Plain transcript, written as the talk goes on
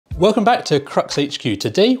Welcome back to Crux HQ.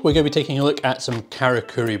 Today we're going to be taking a look at some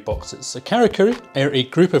Karakuri boxes. So Karakuri are a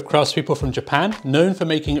group of craftspeople from Japan known for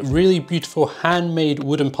making really beautiful handmade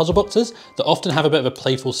wooden puzzle boxes that often have a bit of a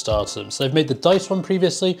playful style to them. So they've made the dice one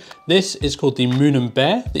previously. This is called the Moon and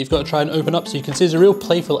Bear that you've got to try and open up, so you can see there's a real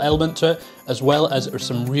playful element to it, as well as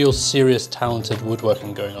some real serious talented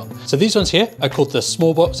woodworking going on. So these ones here are called the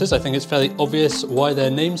small boxes. I think it's fairly obvious why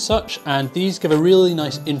they're named such, and these give a really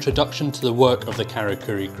nice introduction to the work of the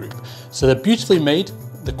Karakuri group. So they're beautifully made.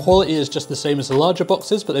 The quality is just the same as the larger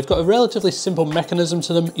boxes, but they've got a relatively simple mechanism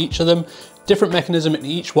to them, each of them. Different mechanism in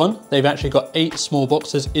each one. They've actually got 8 small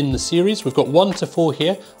boxes in the series. We've got 1 to 4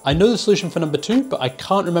 here. I know the solution for number 2, but I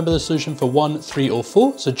can't remember the solution for 1, 3, or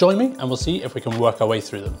 4. So join me and we'll see if we can work our way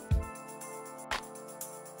through them.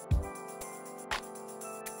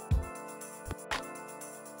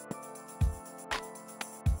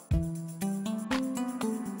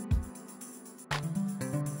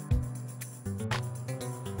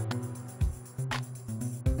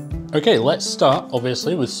 Okay, let's start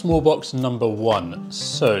obviously with small box number 1.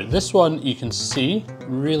 So this one you can see,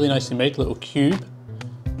 really nicely made, little cube.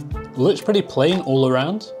 Looks pretty plain all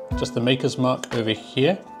around, just the maker's mark over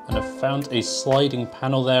here, and I've found a sliding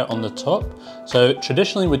panel there on the top. So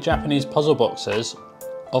traditionally with Japanese puzzle boxes,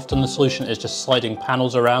 often the solution is just sliding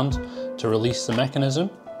panels around to release the mechanism.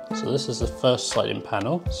 So this is the first sliding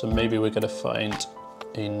panel, so maybe we're going to find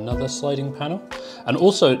another sliding panel. And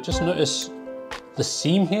also just notice the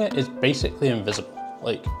seam here is basically invisible.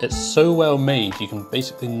 Like, it's so well made, you can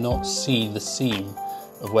basically not see the seam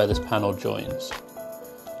of where this panel joins.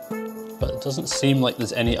 But it doesn't seem like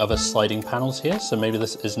there's any other sliding panels here, so maybe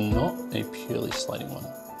this is not a purely sliding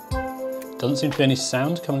one. Doesn't seem to be any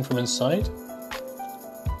sound coming from inside.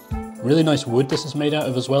 Really nice wood this is made out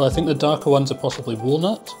of as well. I think the darker ones are possibly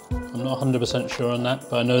walnut. I'm not 100% sure on that,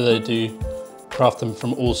 but I know they do craft them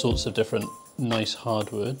from all sorts of different nice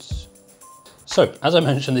hardwoods. So, as I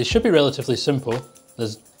mentioned, these should be relatively simple.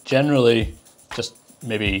 There's generally just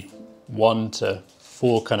maybe 1 to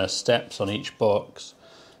 4 kind of steps on each box.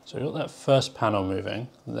 So we've got that first panel moving,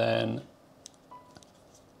 then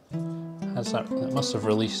has that must have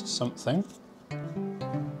released something.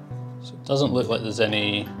 So it doesn't look like there's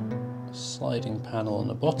any sliding panel on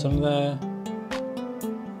the bottom there,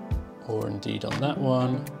 or indeed on that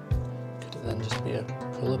one. Could it then just be a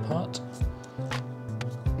pull apart?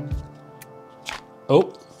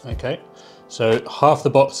 Oh, okay. So half the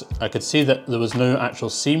box, I could see that there was no actual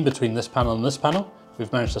seam between this panel and this panel. We've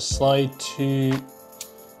managed to slide 2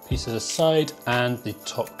 pieces aside and the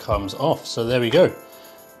top comes off. So there we go.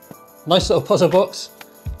 Nice little puzzle box.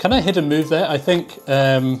 Can I hit a move there? I think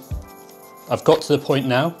I've got to the point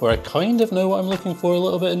now where I kind of know what I'm looking for a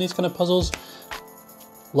little bit in these kind of puzzles.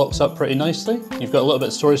 Locks up pretty nicely. You've got a little bit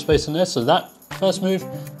of storage space in there. So that first move,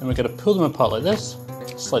 and we're going to pull them apart like this.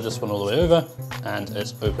 Slide this one all the way over and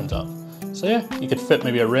it's opened up. So yeah, you could fit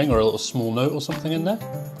maybe a ring or a little small note or something in there.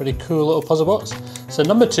 Pretty cool little puzzle box. So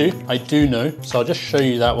number 2, I do know, so I'll just show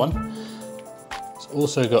you that one. It's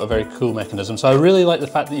also got a very cool mechanism. So I really like the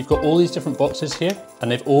fact that you've got all these different boxes here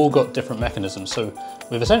and they've all got different mechanisms. So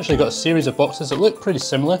we've essentially got a series of boxes that look pretty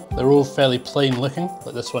similar. They're all fairly plain looking,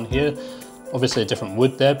 like this one here. Obviously a different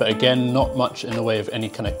wood there, but again, not much in the way of any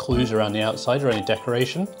kind of clues around the outside or any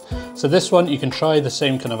decoration. So this one, you can try the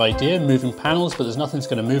same kind of idea, moving panels, but there's nothing that's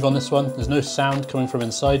going to move on this one. There's no sound coming from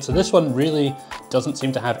inside. So this one really doesn't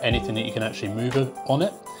seem to have anything that you can actually move on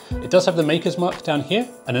it. It does have the maker's mark down here.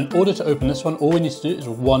 And in order to open this one, all we need to do is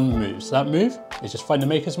 1 move. So that move is just find the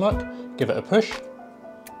maker's mark, give it a push,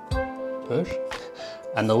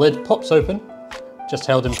 and the lid pops open, just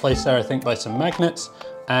held in place there, I think, by some magnets,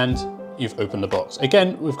 and you've opened the box.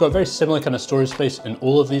 Again, we've got very similar kind of storage space in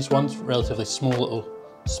all of these ones, relatively small little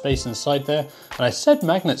space inside there. And I said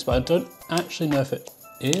magnets, but I don't actually know if it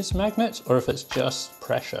is magnets or if it's just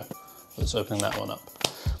pressure that's opening that one up.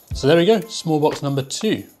 So there we go, small box number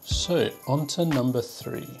 2. So on to number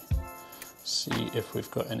 3. See if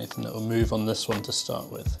we've got anything that will move on this one to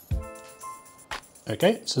start with.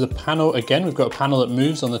 Okay, so the panel, again, we've got a panel that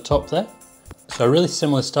moves on the top there. So a really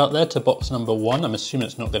similar start there to box number 1. I'm assuming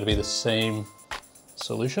it's not going to be the same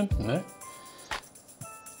solution, no.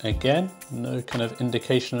 Again, no kind of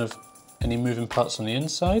indication of any moving parts on the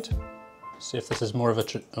inside. See if this is more of a,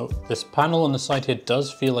 oh, this panel on the side here does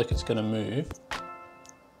feel like it's going to move.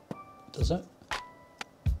 Does it?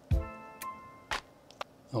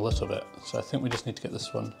 A little bit. So I think we just need to get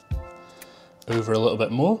this one over a little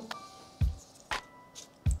bit more.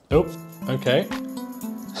 Oh, okay.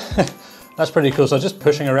 That's pretty cool. So just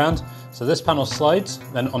pushing around. So this panel slides,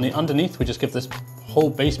 then on the underneath, we just give this whole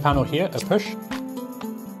base panel here a push.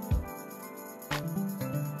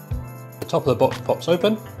 top of the box pops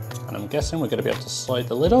open, and I'm guessing we're going to be able to slide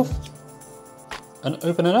the lid off and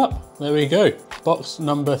open it up. There we go, box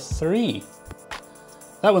number 3.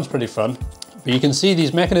 That one's pretty fun, but you can see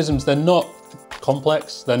these mechanisms, they're not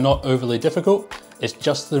complex, they're not overly difficult. It's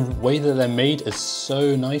just the way that they're made is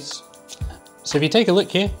so nice. So if you take a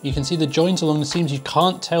look here, you can see the joins along the seams. You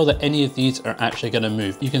can't tell that any of these are actually going to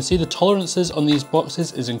move. You can see the tolerances on these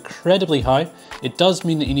boxes is incredibly high. It does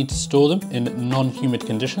mean that you need to store them in non-humid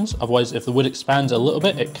conditions. Otherwise, if the wood expands a little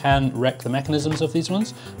bit, it can wreck the mechanisms of these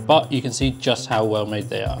ones, but you can see just how well made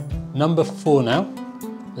they are. Number 4 now.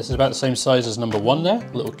 This is about the same size as number 1 there,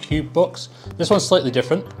 little cube box. This one's slightly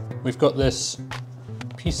different. We've got this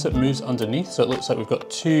piece that moves underneath, so it looks like we've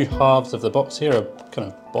got 2 halves of the box here, a kind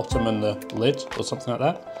of bottom and the lid or something like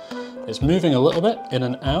that. It's moving a little bit in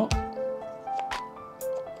and out,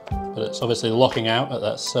 but it's obviously locking out at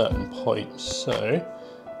that certain point. So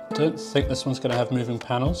I don't think this one's going to have moving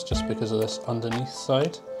panels just because of this underneath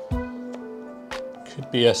side.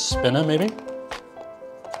 Could be a spinner maybe.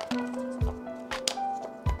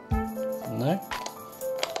 No.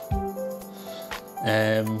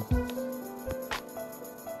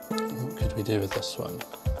 What could we do with this one?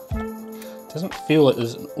 Doesn't feel like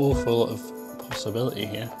there's an awful lot of possibility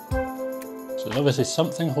here. So there's obviously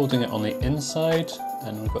something holding it on the inside,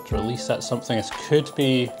 and we've got to release that something. This could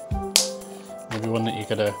be maybe one that you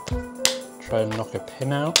gotta try and knock a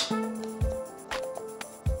pin out.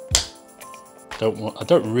 I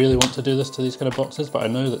don't really want to do this to these kind of boxes, but I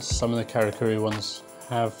know that some of the Karakuri ones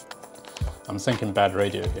have. I'm thinking bad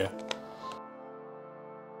radio here.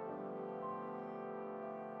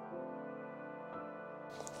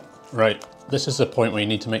 Right, this is the point where you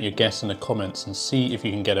need to make your guess in the comments and see if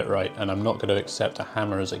you can get it right, and I'm not going to accept a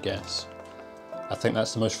hammer as a guess. I think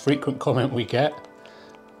that's the most frequent comment we get.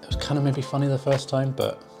 It was kind of maybe funny the first time,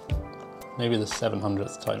 but maybe the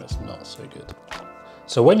 700th time it's not so good.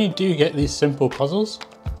 So when you do get these simple puzzles,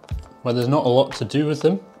 where there's not a lot to do with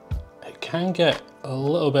them, it can get a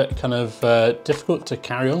little bit kind of difficult to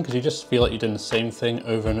carry on because you just feel like you're doing the same thing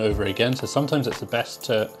over and over again. So sometimes it's the best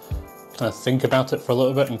to kind of think about it for a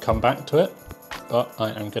little bit and come back to it, but I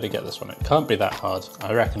am going to get this one. It can't be that hard.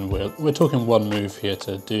 I reckon we're talking one move here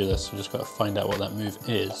to do this. We just got to find out what that move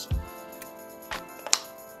is.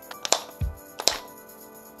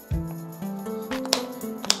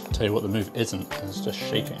 Tell you what the move isn't, it's just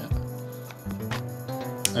shaking it.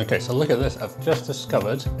 Okay, so look at this. I've just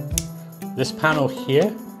discovered this panel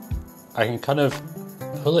here. I can kind of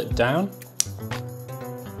pull it down.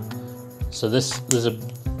 So there's a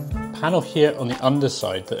panel here on the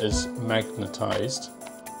underside that is magnetized.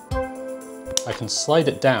 I can slide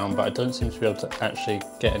it down, but I don't seem to be able to actually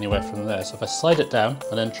get anywhere from there. So if I slide it down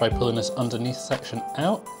and then try pulling this underneath section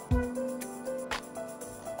out,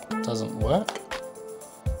 it doesn't work.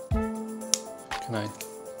 Can I?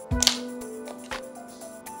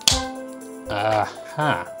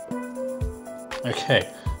 Aha.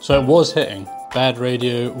 Okay, so it was hitting. Bad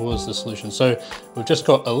radio was the solution. So we've just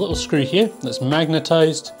got a little screw here that's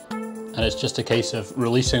magnetized, and it's just a case of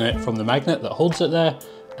releasing it from the magnet that holds it there.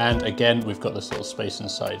 And again, we've got this little space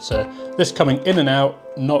inside. So this coming in and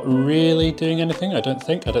out, not really doing anything, I don't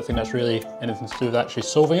think. I don't think that's really anything to do with actually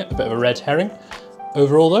solving it. A bit of a red herring.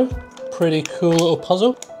 Overall though, pretty cool little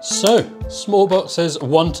puzzle. So, small boxes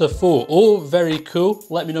 1 to 4, all very cool.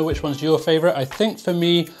 Let me know which one's your favorite. I think for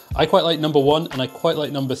me, I quite like number 1 and I quite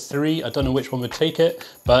like number 3. I don't know which one would take it,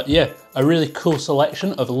 but yeah, a really cool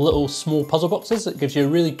selection of little small puzzle boxes that gives you a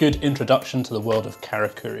really good introduction to the world of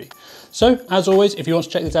Karakuri. So, as always, if you want to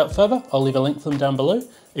check these out further, I'll leave a link for them down below.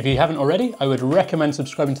 If you haven't already, I would recommend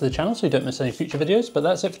subscribing to the channel so you don't miss any future videos, but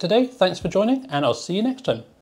that's it for today. Thanks for joining, and I'll see you next time.